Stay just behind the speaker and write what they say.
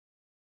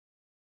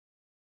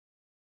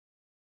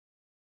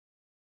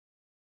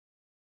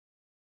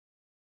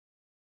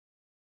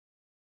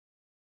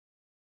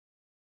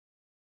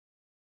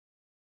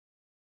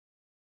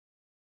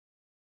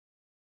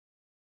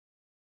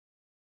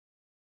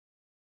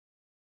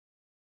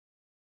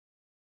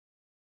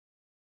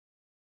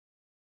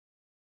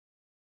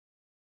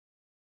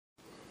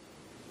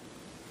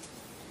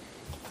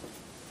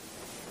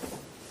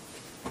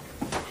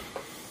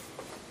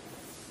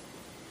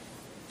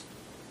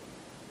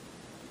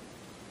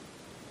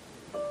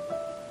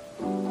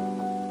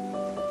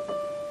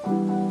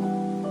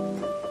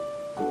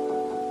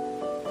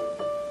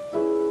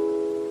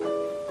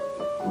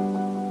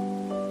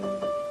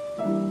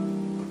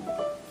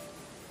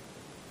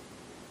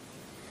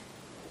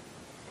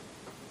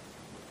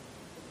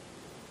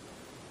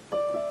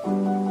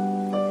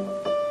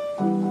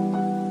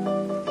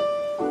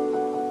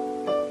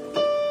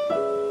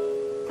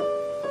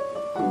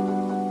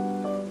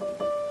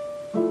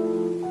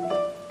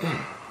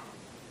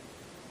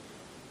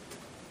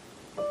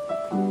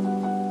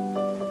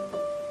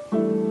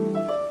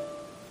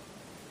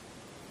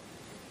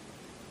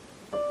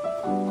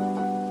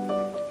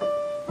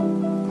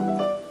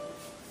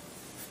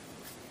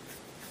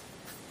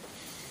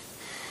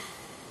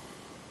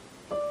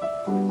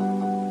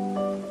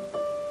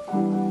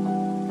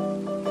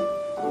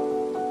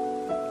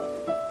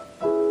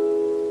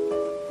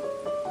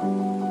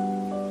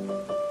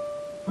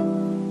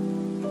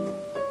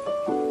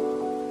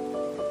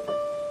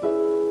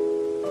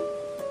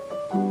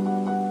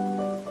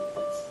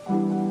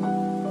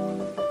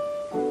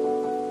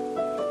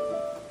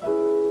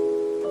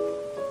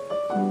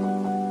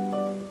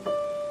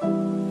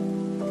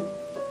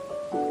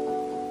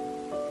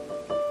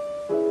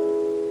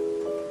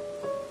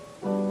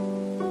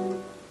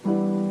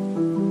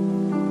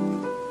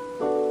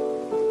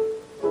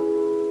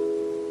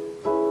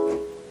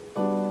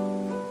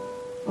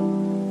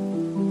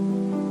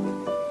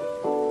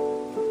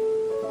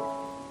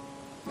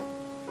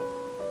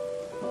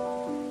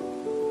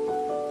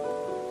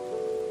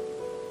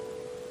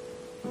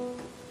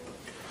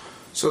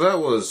So that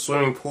was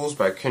Swimming Pools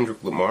by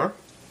Kendrick Lamar.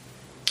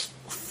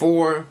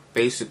 4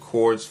 basic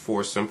chords,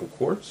 4 simple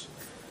chords.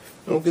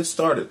 And we'll get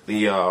started.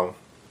 The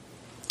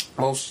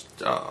most,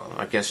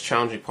 I guess,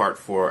 challenging part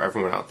for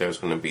everyone out there is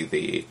going to be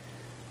the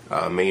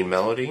main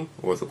melody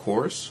or the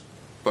chorus.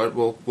 But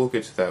we'll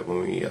get to that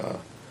when we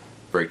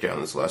break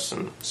down this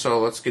lesson. So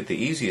let's get the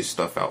easiest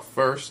stuff out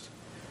first.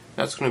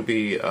 That's going to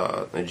be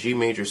a G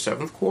major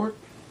 7th chord.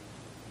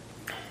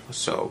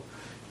 So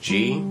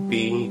G,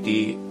 B,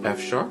 D,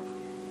 F sharp.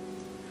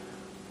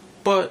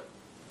 But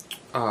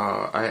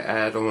I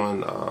add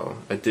on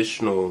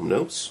additional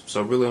notes.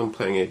 So really I'm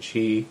playing a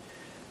G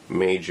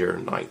major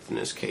 9th in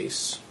this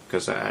case,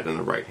 because I add in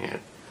the right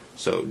hand.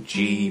 So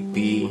G,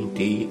 B,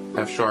 D,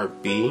 F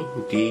sharp, B,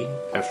 D,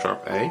 F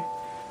sharp, A.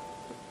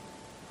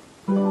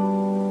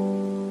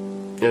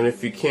 And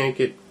if you can't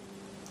get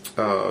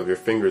your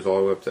fingers all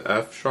the way up to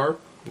F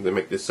sharp, then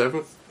make the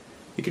 7th,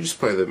 you can just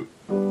play the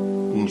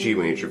G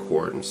major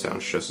chord and it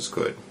sounds just as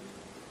good.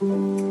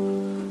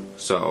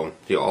 So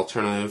the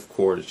alternative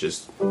chord is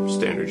just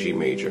standard G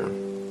major.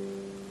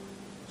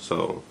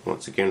 So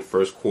once again,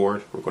 first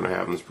chord we're going to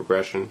have in this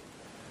progression,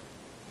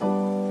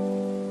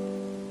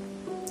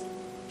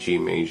 G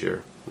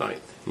major 9th,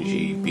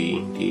 G,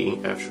 B, D,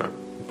 F sharp,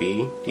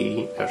 B,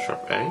 D, F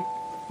sharp, A.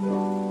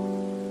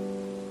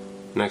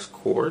 Next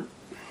chord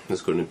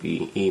is going to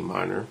be E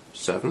minor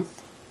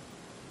 7th,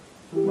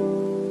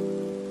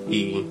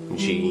 E,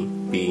 G,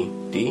 B,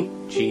 D,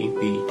 G,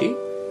 B, D.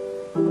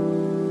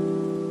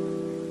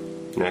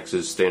 Next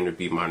is standard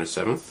B minor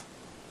 7th,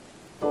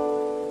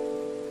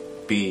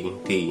 B,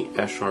 D,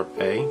 F sharp,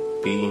 A,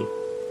 B,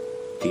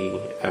 D,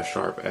 F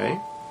sharp,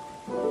 A.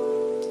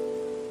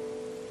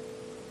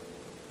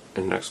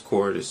 And next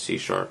chord is C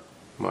sharp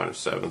minor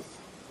 7th.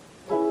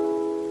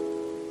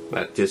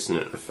 That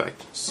dissonant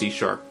effect. C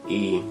sharp,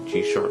 E,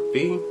 G sharp,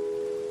 B,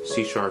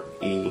 C sharp,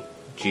 E,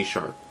 G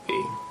sharp,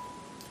 B.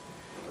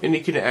 And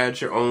you can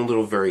add your own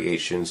little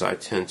variations. I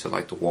tend to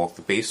like to walk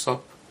the bass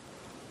up,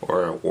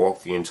 or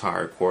walk the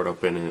entire chord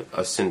up in an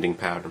ascending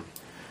pattern.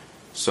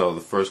 So the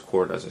first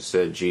chord, as I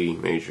said, G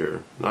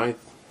major 9th.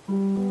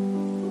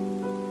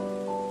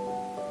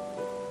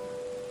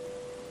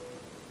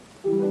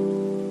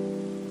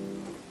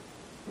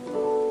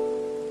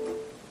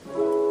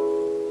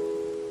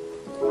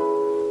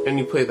 And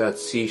you play that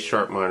C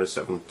sharp minor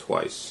 7th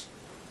twice.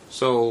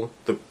 So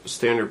the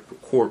standard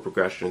chord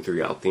progression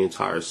throughout the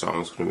entire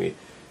song is going to be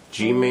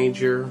G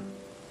major,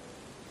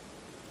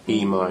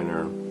 E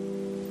minor,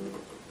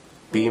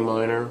 B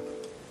minor,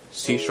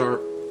 C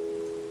sharp,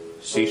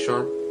 C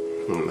sharp,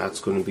 and that's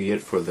going to be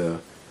it for the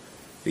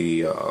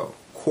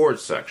chord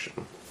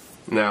section.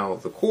 Now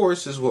the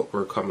chorus is what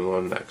we're coming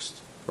on next,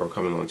 or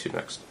coming on to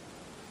next.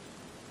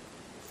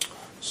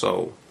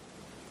 So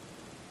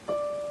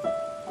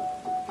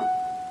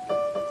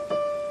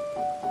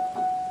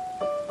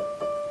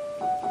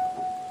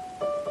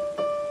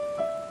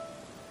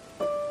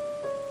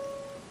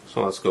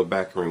let's go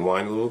back and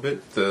rewind a little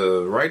bit.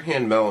 The right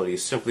hand melody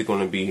is simply going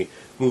to be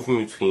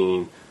moving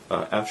between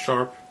F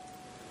sharp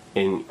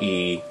and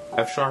E,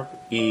 F sharp,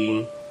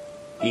 E,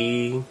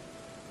 E,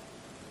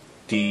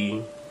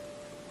 D,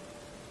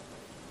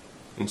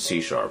 and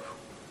C sharp.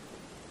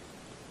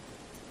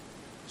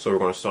 So we're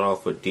going to start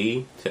off with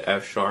D to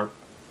F sharp,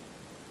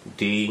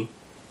 D,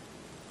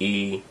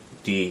 E,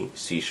 D,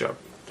 C sharp.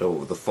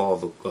 So the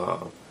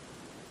follow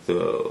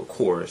the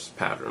chorus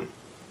pattern.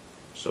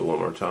 So one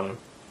more time.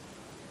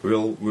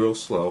 Real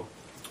slow,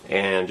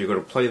 and you're going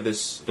to play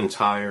this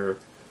entire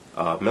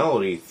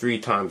melody 3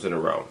 times in a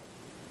row,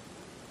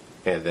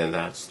 and then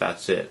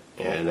that's it.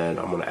 And then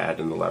I'm going to add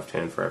in the left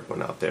hand for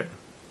everyone out there.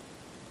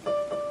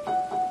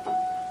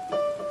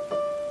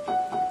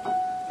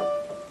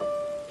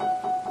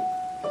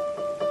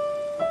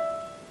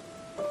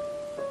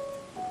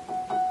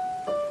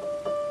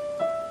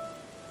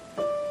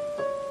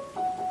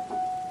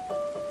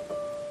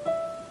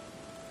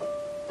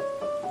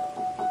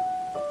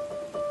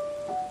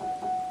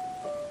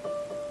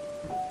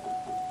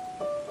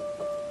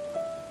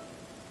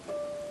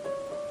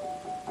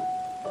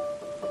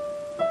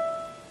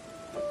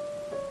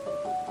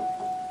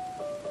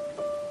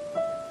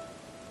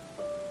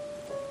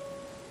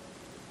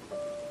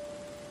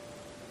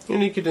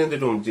 And you could end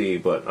it on D,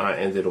 but I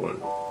ended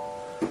on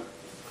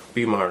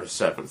B minor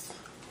 7th,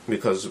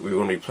 because we're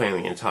going to be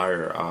playing the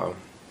entire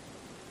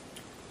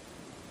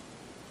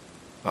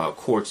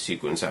chord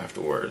sequence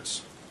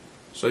afterwards.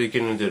 So you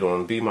can end it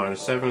on B minor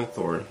 7th,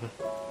 or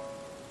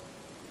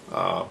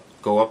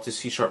go up to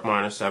C sharp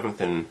minor 7th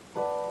and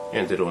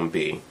end it on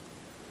B.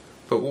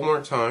 But one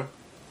more time,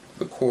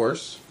 the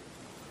chorus,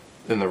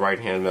 then the right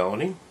hand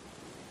melody.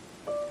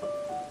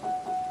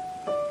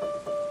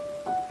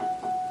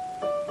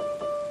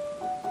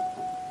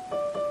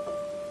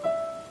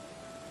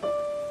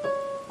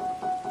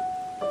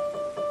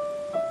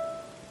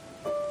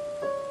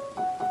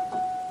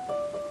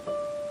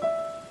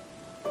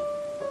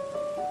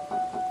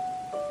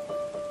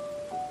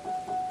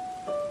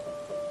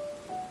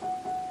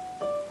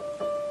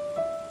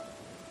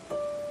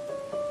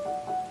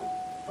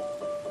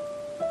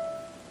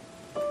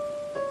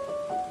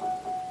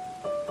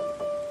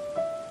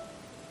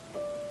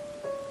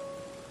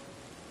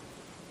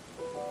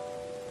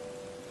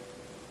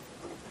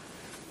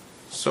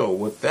 So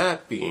with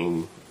that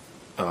being,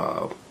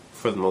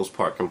 for the most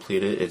part,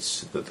 completed,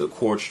 it's the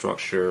chord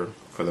structure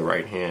for the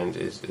right hand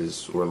or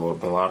the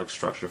melodic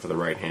structure for the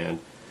right hand.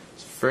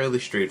 It's fairly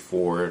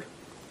straightforward,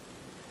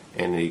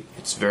 and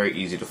it's very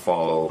easy to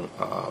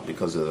follow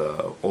because of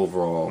the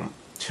overall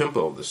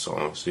tempo of the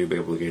song. So you'll be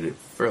able to get it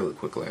fairly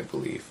quickly, I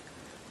believe.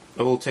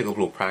 It will take a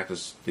little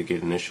practice to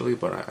get initially,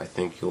 but I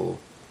think you'll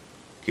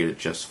get it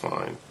just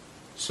fine.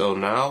 So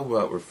now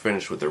that we're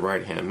finished with the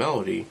right hand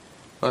melody,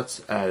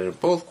 let's add in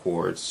both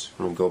chords,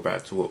 and we go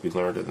back to what we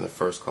learned in the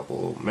first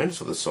couple of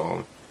minutes of the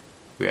song.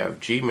 We have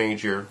G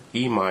major,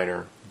 E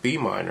minor, B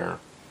minor,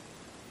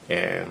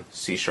 and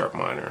C sharp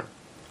minor.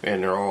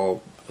 And they're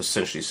all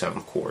essentially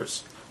 7th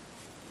chords.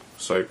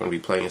 So you're going to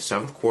be playing a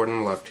 7th chord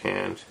in the left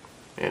hand,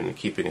 and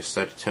keeping a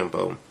steady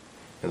tempo.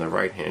 In the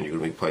right hand, you're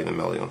going to be playing the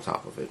melody on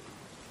top of it.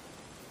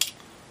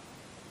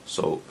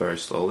 So very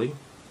slowly.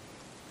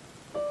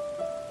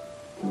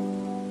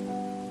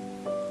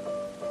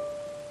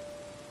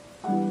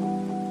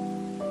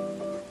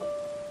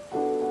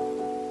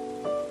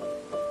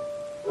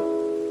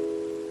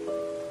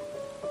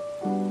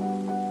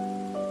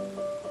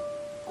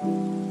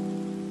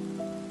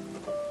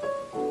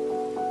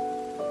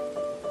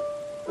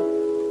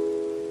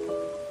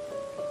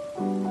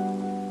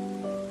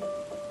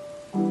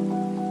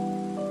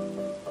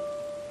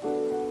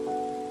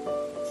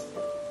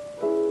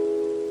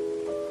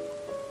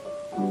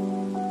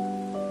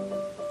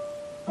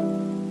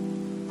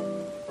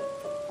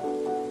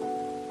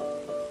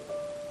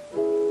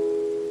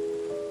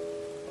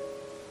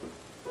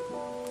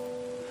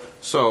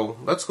 So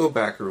let's go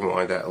back and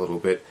rewind that a little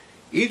bit.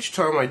 Each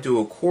time I do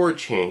a chord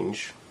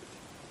change,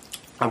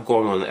 I'm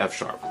going on the F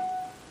sharp.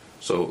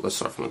 So let's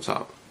start from the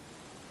top.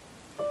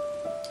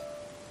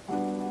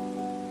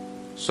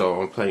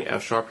 So I'm playing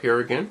F sharp here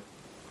again.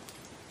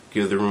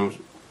 Give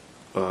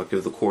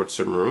the chord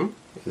some room.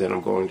 And then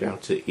I'm going down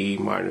to E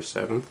minor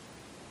 7th.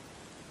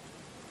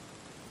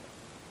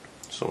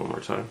 So one more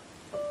time.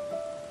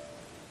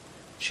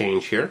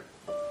 Change here.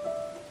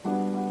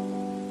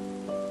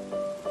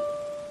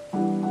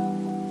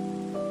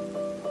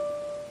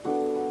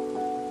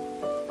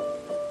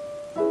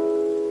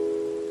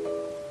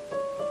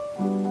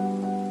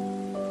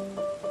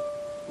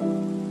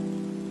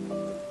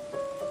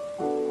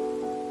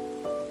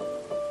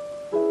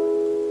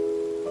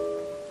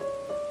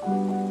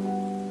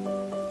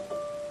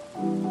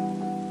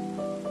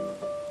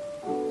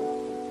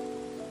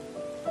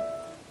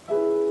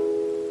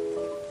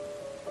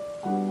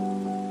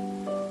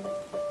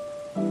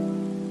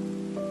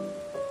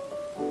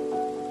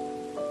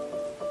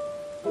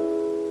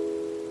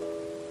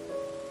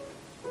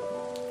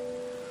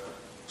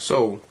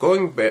 So,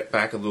 going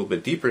back a little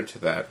bit deeper into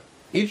that,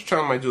 each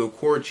time I do a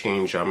chord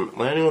change, I'm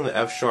landing on the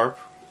F sharp.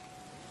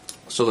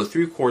 So the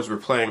 3 chords we're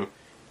playing,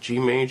 G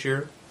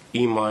major,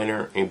 E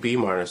minor, and B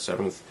minor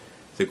 7th,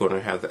 they're going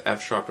to have the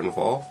F sharp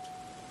involved.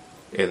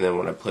 And then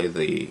when I play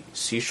the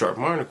C sharp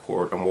minor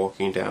chord, I'm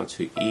walking down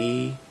to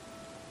E,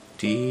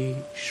 D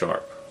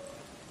sharp.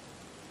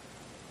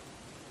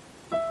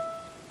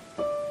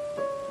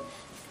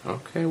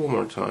 Okay, one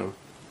more time.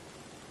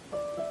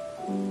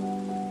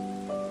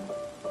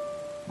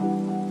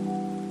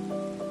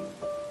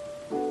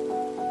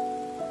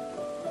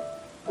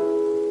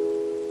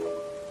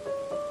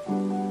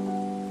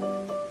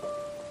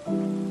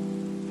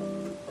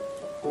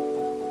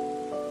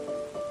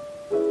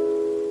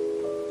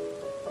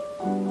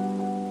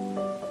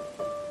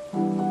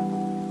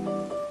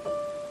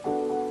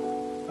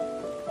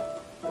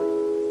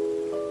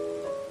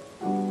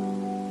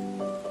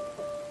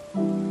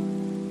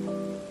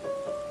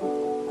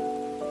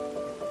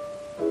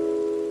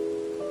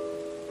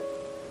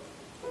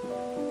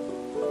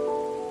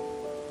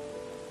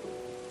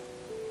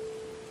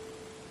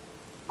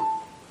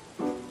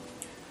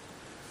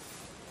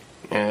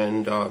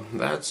 And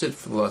that's it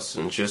for the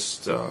lesson.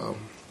 Just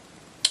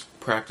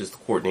practice the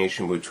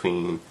coordination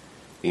between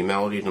the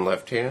melody in the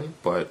left hand,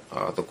 but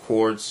the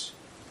chords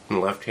in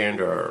the left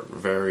hand are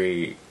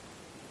very,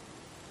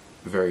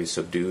 very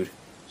subdued,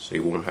 so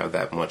you won't have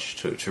that much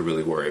to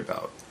really worry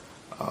about.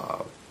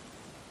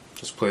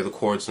 Just play the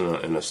chords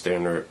in a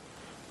standard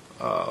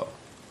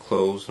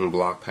close and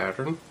block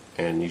pattern,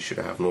 and you should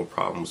have no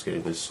problems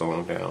getting this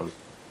song down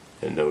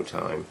in no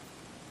time.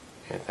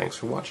 And thanks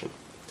for watching.